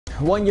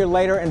1 year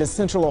later, and a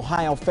Central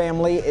Ohio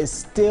family is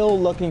still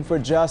looking for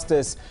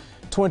justice.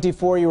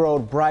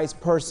 24-year-old Bryce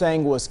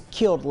Persang was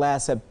killed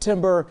last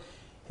September.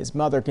 His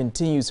mother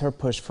continues her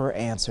push for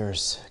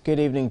answers.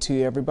 Good evening to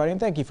you, everybody, and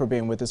thank you for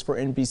being with us. For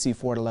NBC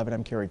 4 at 11,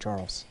 I'm Kerry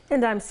Charles.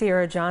 And I'm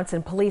Sierra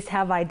Johnson. Police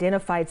have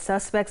identified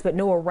suspects, but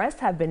no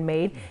arrests have been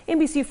made.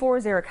 NBC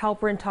 4's Eric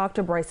Halperin talked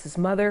to Bryce's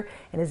mother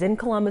and is in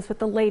Columbus with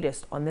the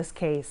latest on this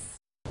case.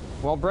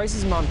 Well,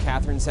 Bryce's mom,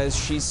 Catherine, says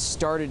she's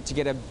started to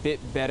get a bit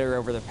better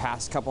over the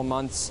past couple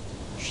months.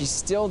 She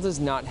still does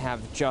not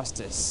have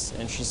justice,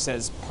 and she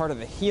says part of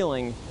the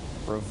healing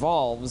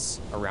revolves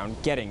around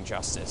getting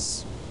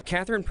justice.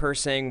 Catherine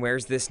Persang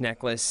wears this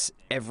necklace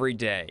every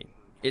day.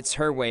 It's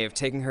her way of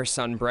taking her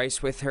son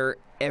Bryce with her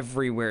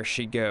everywhere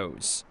she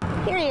goes.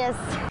 Here he is.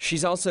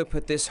 She's also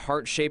put this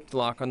heart-shaped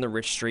lock on the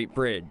Rich Street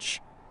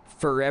Bridge.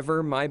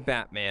 "Forever my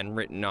Batman"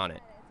 written on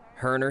it.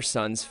 Her and her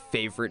son's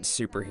favorite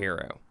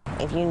superhero.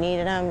 If you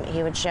needed him,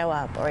 he would show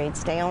up, or he'd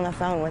stay on the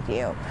phone with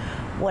you.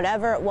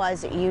 Whatever it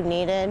was that you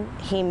needed,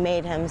 he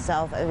made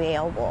himself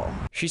available.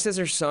 She says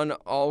her son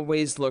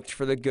always looked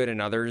for the good in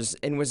others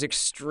and was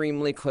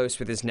extremely close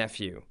with his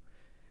nephew.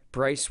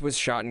 Bryce was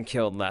shot and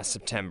killed last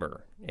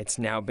September. It's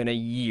now been a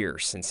year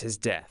since his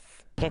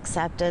death.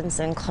 Acceptance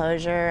and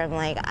closure, I'm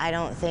like, I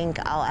don't think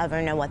I'll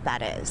ever know what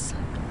that is.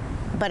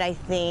 But I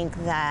think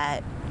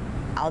that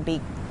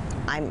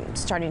I'm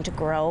starting to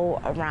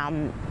grow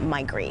around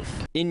my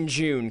grief. In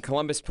June,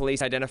 Columbus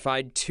police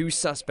identified 2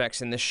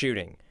 suspects in the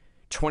shooting,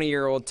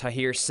 20-year-old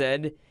Tahir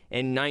Said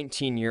and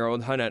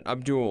 19-year-old Hanat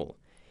Abdul.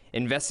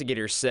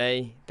 Investigators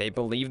say they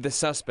believe the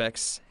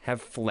suspects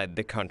have fled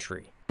the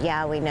country.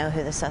 Yeah, we know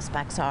who the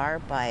suspects are,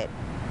 but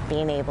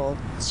being able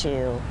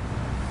to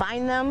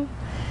find them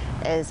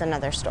is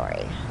another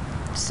story.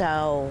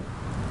 So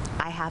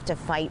I have to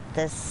fight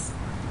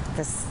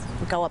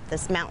go up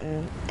this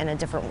mountain in a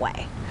different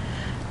way.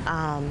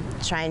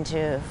 Trying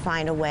to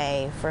find a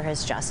way for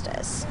his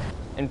justice.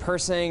 And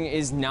Persang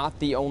is not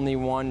the only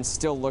one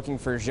still looking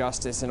for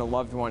justice in a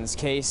loved one's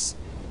case.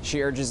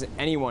 She urges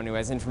anyone who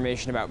has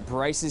information about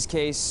Bryce's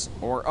case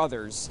or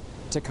others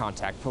to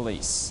contact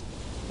police.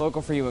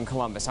 Local for you in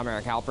Columbus, I'm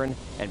Eric Halperin,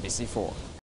 NBC 4.